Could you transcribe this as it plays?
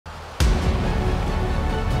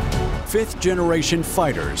Fifth-generation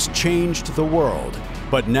fighters changed the world,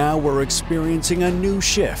 but now we're experiencing a new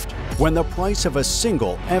shift when the price of a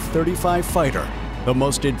single F-35 fighter, the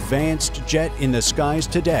most advanced jet in the skies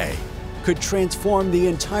today, could transform the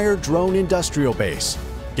entire drone industrial base,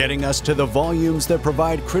 getting us to the volumes that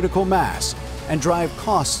provide critical mass and drive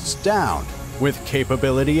costs down with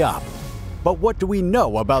capability up. But what do we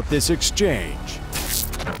know about this exchange?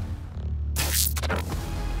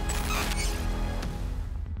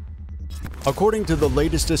 According to the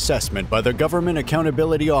latest assessment by the Government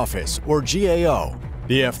Accountability Office, or GAO,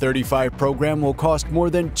 the F-35 program will cost more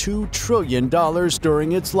than $2 trillion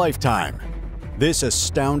during its lifetime. This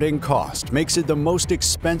astounding cost makes it the most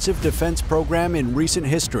expensive defense program in recent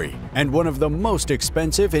history and one of the most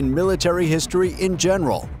expensive in military history in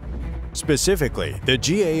general. Specifically, the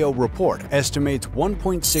GAO report estimates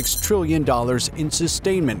 $1.6 trillion in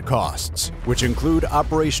sustainment costs, which include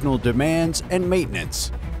operational demands and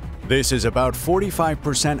maintenance. This is about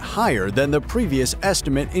 45% higher than the previous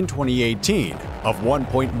estimate in 2018 of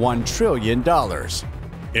 $1.1 trillion.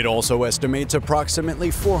 It also estimates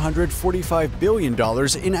approximately $445 billion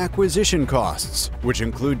in acquisition costs, which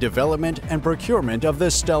include development and procurement of the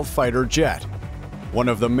stealth fighter jet. One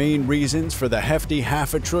of the main reasons for the hefty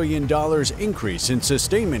 $500 billion increase in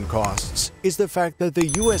sustainment costs is the fact that the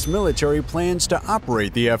U.S. military plans to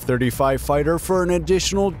operate the F-35 fighter for an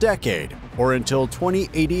additional decade, or until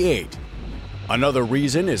 2088. Another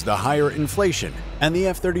reason is the higher inflation, and the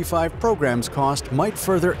F-35 program's cost might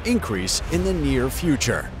further increase in the near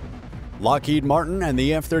future. Lockheed Martin and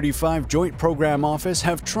the F-35 Joint Program Office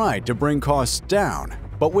have tried to bring costs down,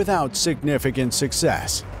 but without significant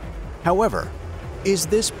success. However, is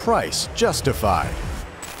this price justified?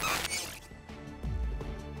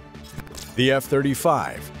 The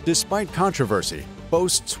F-35, despite controversy,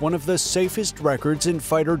 boasts one of the safest records in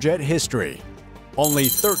fighter jet history. Only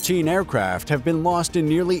 13 aircraft have been lost in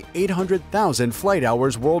nearly 800,000 flight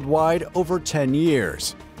hours worldwide over 10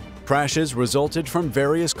 years. Crashes resulted from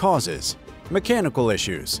various causes: mechanical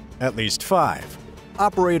issues, at least 5,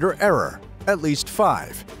 operator error, at least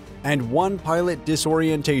 5, and one pilot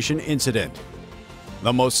disorientation incident.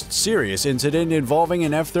 The most serious incident involving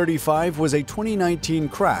an F-35 was a 2019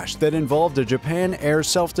 crash that involved a Japan Air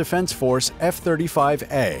Self-Defense Force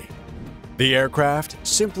F-35A. The aircraft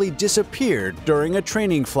simply disappeared during a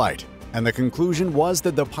training flight, and the conclusion was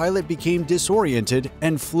that the pilot became disoriented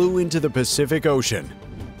and flew into the Pacific Ocean.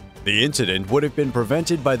 The incident would have been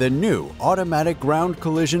prevented by the new Automatic Ground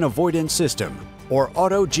Collision Avoidance System, or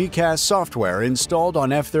Auto-GCAS software installed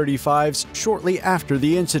on F-35s shortly after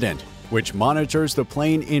the incident, which monitors the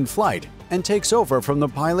plane in flight and takes over from the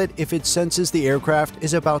pilot if it senses the aircraft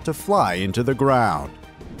is about to fly into the ground.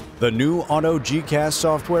 The new Auto-GCAS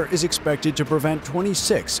software is expected to prevent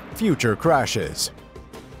 26 future crashes.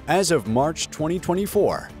 As of March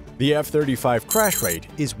 2024, the F-35 crash rate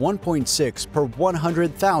is 1.6 per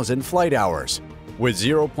 100,000 flight hours, with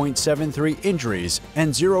 0.73 injuries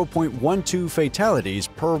and 0.12 fatalities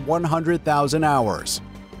per 100,000 hours.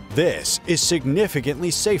 This is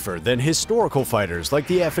significantly safer than historical fighters like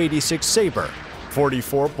the F-86 Sabre,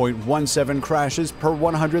 44.17 crashes per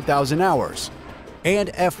 100,000 hours,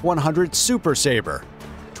 and F-100 Super Sabre,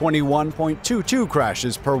 21.22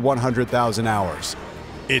 crashes per 100,000 hours.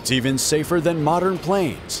 It's even safer than modern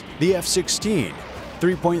planes, the F-16,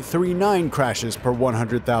 3.39 crashes per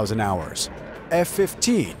 100,000 hours,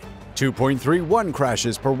 F-15, 2.31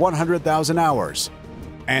 crashes per 100,000 hours,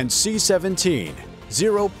 and C-17,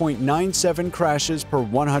 0.97 crashes per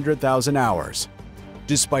 100,000 hours.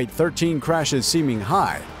 Despite 13 crashes seeming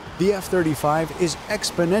high, the F-35 is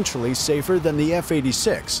exponentially safer than the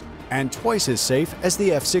F-86 and twice as safe as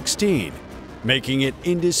the F-16, making it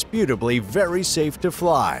indisputably very safe to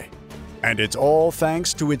fly. And it's all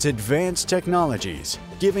thanks to its advanced technologies,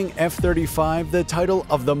 giving F-35 the title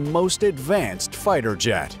of the most advanced fighter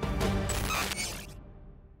jet.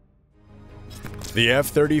 The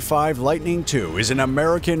F-35 Lightning II is an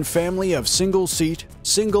American family of single-seat,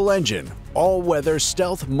 single-engine, all-weather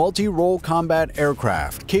stealth multi-role combat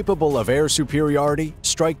aircraft capable of air superiority,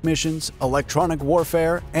 strike missions, electronic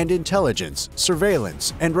warfare, and intelligence,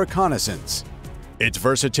 surveillance, and reconnaissance. Its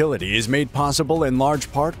versatility is made possible in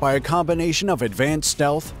large part by a combination of advanced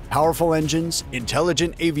stealth, powerful engines,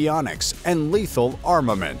 intelligent avionics, and lethal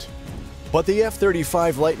armament. But the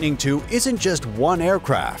F-35 Lightning II isn't just one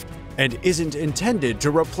aircraft, and isn't intended to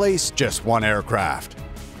replace just one aircraft.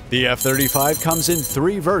 The F-35 comes in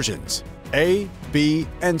 3 versions: A, B,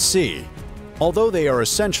 and C. Although they are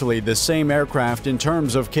essentially the same aircraft in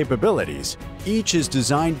terms of capabilities, each is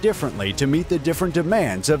designed differently to meet the different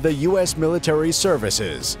demands of the U.S. military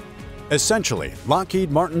services. Essentially,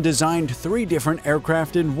 Lockheed Martin designed 3 different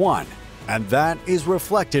aircraft in one, and that is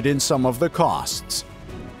reflected in some of the costs.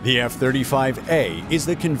 The F-35A is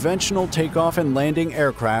the conventional takeoff and landing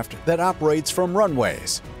aircraft that operates from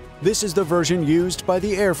runways. This is the version used by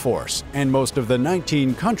the Air Force and most of the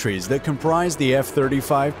 19 countries that comprise the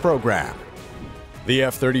F-35 program. The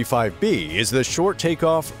F-35B is the short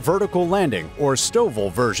takeoff, vertical landing, or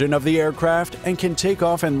STOVL version of the aircraft and can take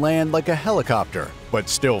off and land like a helicopter, but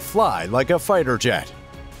still fly like a fighter jet.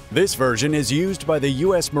 This version is used by the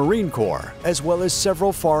U.S. Marine Corps as well as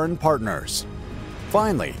several foreign partners.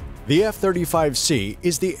 Finally, the F-35C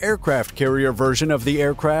is the aircraft carrier version of the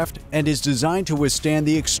aircraft and is designed to withstand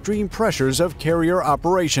the extreme pressures of carrier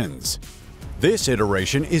operations. This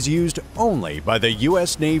iteration is used only by the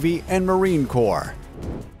U.S. Navy and Marine Corps.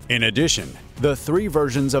 In addition, the 3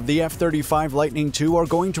 versions of the F-35 Lightning II are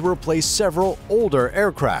going to replace several older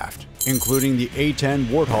aircraft, including the A-10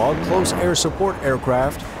 Warthog Close Air Support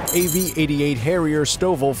Aircraft, AV-88 Harrier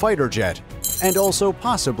STOVL fighter jet, and also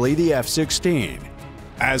possibly the F-16.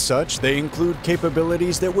 As such, they include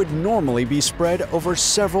capabilities that would normally be spread over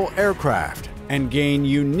several aircraft and gain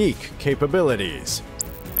unique capabilities.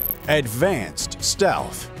 Advanced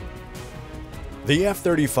stealth. The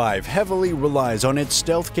F-35 heavily relies on its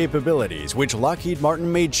stealth capabilities, which Lockheed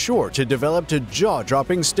Martin made sure to develop to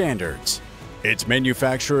jaw-dropping standards. Its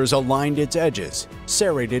manufacturers aligned its edges,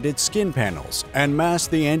 serrated its skin panels, and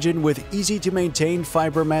masked the engine with easy-to-maintain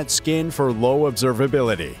fiber matte skin for low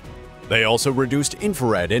observability. They also reduced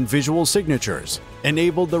infrared and visual signatures,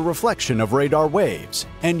 enabled the reflection of radar waves,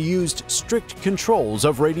 and used strict controls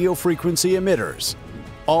of radio frequency emitters,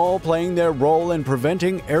 all playing their role in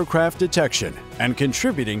preventing aircraft detection and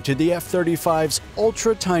contributing to the F-35's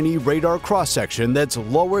ultra-tiny radar cross-section that's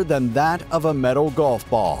lower than that of a metal golf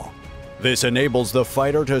ball. This enables the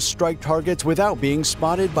fighter to strike targets without being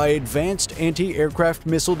spotted by advanced anti-aircraft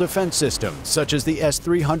missile defense systems such as the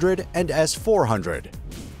S-300 and S-400.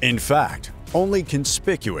 In fact, only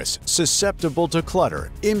conspicuous, susceptible to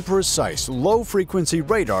clutter, imprecise, low-frequency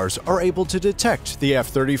radars are able to detect the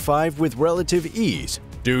F-35 with relative ease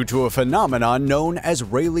due to a phenomenon known as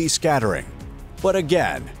Rayleigh scattering. But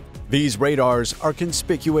again, these radars are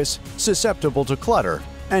conspicuous, susceptible to clutter,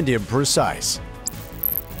 and imprecise.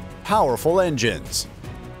 Powerful engines.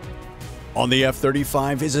 On the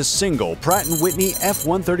F-35 is a single Pratt & Whitney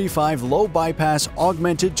F-135 low-bypass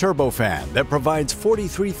augmented turbofan that provides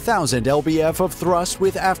 43,000 lb-f of thrust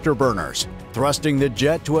with afterburners, thrusting the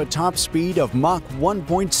jet to a top speed of Mach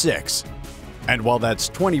 1.6. And while that's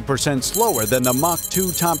 20% slower than the Mach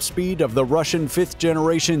 2 top speed of the Russian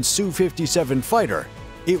 5th-generation Su-57 fighter,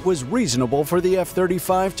 it was reasonable for the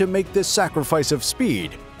F-35 to make this sacrifice of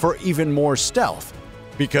speed for even more stealth.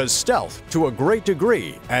 Because stealth, to a great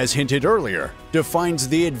degree, as hinted earlier, defines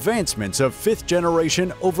the advancements of 5th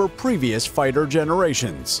generation over previous fighter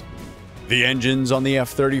generations. The engines on the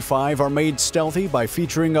F-35 are made stealthy by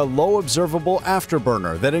featuring a low observable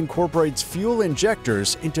afterburner that incorporates fuel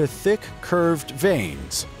injectors into thick, curved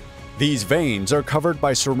vanes. These vanes are covered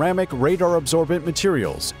by ceramic radar-absorbent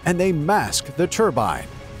materials, and they mask the turbine.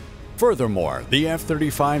 Furthermore, the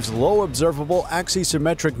F-35's low observable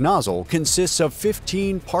axisymmetric nozzle consists of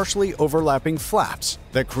 15 partially overlapping flaps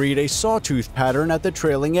that create a sawtooth pattern at the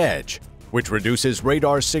trailing edge, which reduces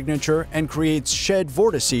radar signature and creates shed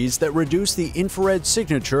vortices that reduce the infrared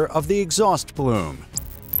signature of the exhaust plume.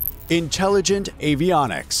 Intelligent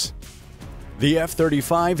avionics. The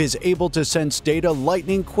F-35 is able to sense data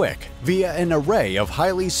lightning quick via an array of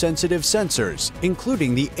highly sensitive sensors,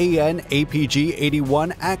 including the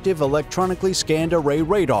AN/APG-81 Active Electronically Scanned Array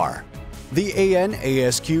Radar, the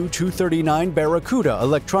AN/ASQ-239 Barracuda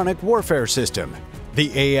Electronic Warfare System,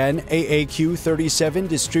 the AN/AAQ-37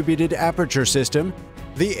 Distributed Aperture System,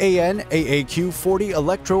 the AN/AAQ-40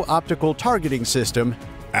 Electro-Optical Targeting System,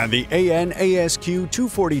 and the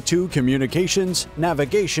AN/ASQ-242 Communications,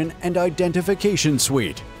 Navigation, and Identification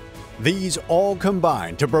Suite. These all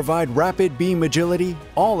combine to provide rapid beam agility,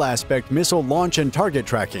 all-aspect missile launch and target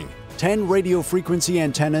tracking, 10 radio frequency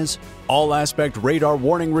antennas, all-aspect radar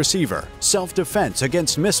warning receiver, self-defense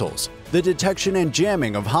against missiles, the detection and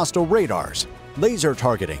jamming of hostile radars, laser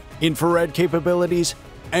targeting, infrared capabilities,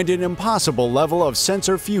 and an impossible level of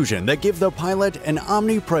sensor fusion that give the pilot an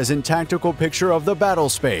omnipresent tactical picture of the battle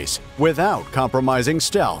space without compromising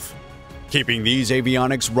stealth. Keeping these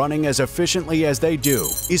avionics running as efficiently as they do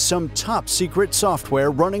is some top-secret software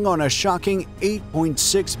running on a shocking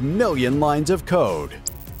 8.6 million lines of code.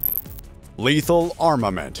 Lethal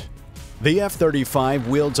armament. The F-35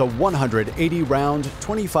 wields a 180-round,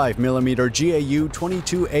 25mm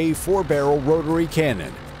GAU-22A 4-barrel rotary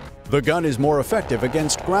cannon. The gun is more effective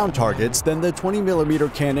against ground targets than the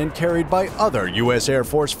 20mm cannon carried by other U.S. Air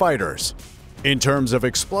Force fighters. In terms of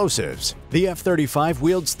explosives, the F-35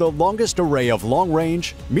 wields the longest array of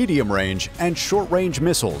long-range, medium-range, and short-range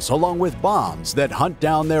missiles along with bombs that hunt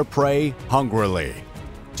down their prey hungrily.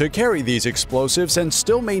 To carry these explosives and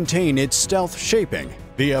still maintain its stealth shaping,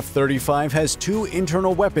 the F-35 has 2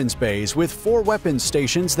 internal weapons bays with 4 weapons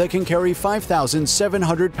stations that can carry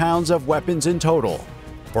 5,700 pounds of weapons in total.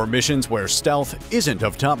 For missions where stealth isn't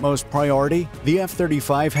of topmost priority, the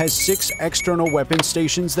F-35 has 6 external weapons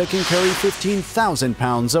stations that can carry 15,000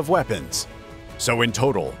 pounds of weapons. So in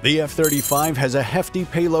total, the F-35 has a hefty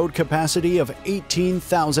payload capacity of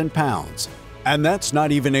 18,000 pounds. And that's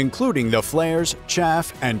not even including the flares,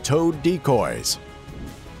 chaff, and towed decoys.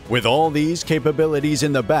 With all these capabilities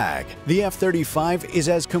in the bag, the F-35 is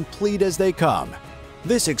as complete as they come.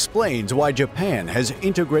 This explains why Japan has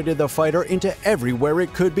integrated the fighter into everywhere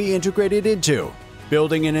it could be integrated into,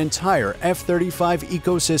 building an entire F-35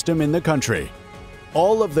 ecosystem in the country.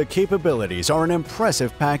 All of the capabilities are an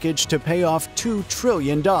impressive package to pay off $2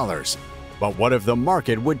 trillion. But what if the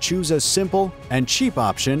market would choose a simple and cheap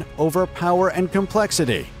option over power and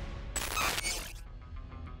complexity?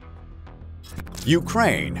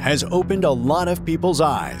 Ukraine has opened a lot of people's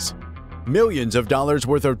eyes. Millions of dollars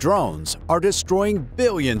worth of drones are destroying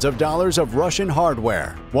billions of dollars of Russian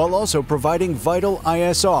hardware, while also providing vital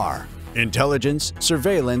ISR, intelligence,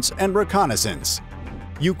 surveillance, and reconnaissance.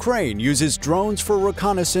 Ukraine uses drones for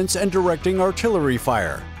reconnaissance and directing artillery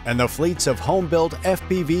fire, and the fleets of home-built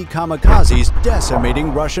FPV kamikazes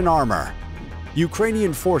decimating Russian armor.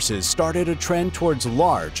 Ukrainian forces started a trend towards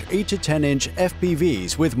large 8 to 10-inch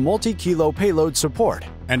FPVs with multi-kilo payload support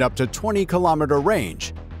and up to 20-kilometer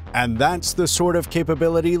range. And that's the sort of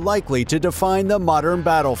capability likely to define the modern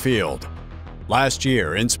battlefield. Last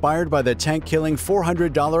year, inspired by the tank-killing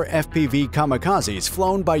 $400 FPV kamikazes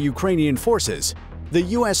flown by Ukrainian forces, the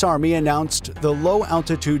U.S. Army announced the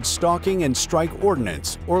Low-Altitude Stalking and Strike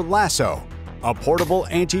Ordnance, or LASSO, a portable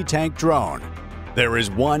anti-tank drone. There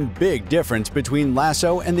is one big difference between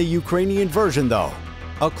LASSO and the Ukrainian version, though.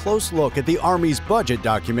 A close look at the Army's budget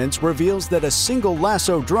documents reveals that a single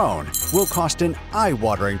LASSO drone will cost an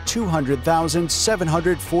eye-watering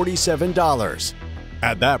 $200,747.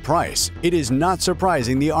 At that price, it is not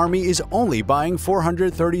surprising the Army is only buying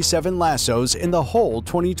 437 LASSOs in the whole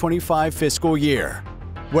 2025 fiscal year,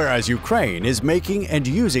 whereas Ukraine is making and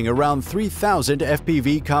using around 3,000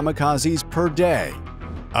 FPV kamikazes per day.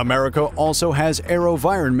 America also has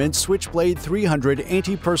AeroVironment's Switchblade 300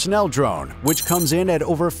 anti-personnel drone, which comes in at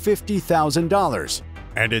over $50,000.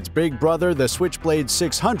 And its big brother, the Switchblade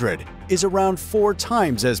 600, is around 4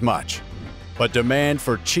 times as much. But demand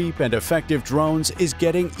for cheap and effective drones is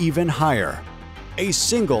getting even higher. A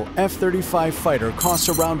single F-35 fighter costs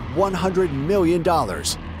around $100 million,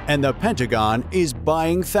 and the Pentagon is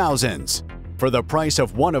buying thousands. For the price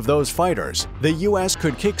of one of those fighters, the U.S.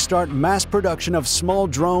 could kickstart mass production of small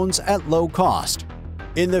drones at low cost.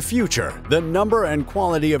 In the future, the number and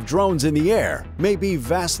quality of drones in the air may be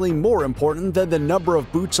vastly more important than the number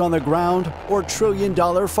of boots on the ground or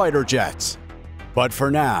trillion-dollar fighter jets. But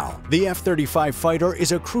for now, the F-35 fighter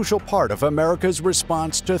is a crucial part of America's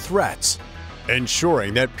response to threats,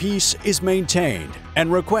 ensuring that peace is maintained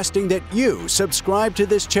and requesting that you subscribe to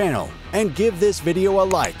this channel and give this video a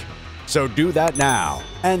like. So do that now,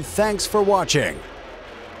 and thanks for watching.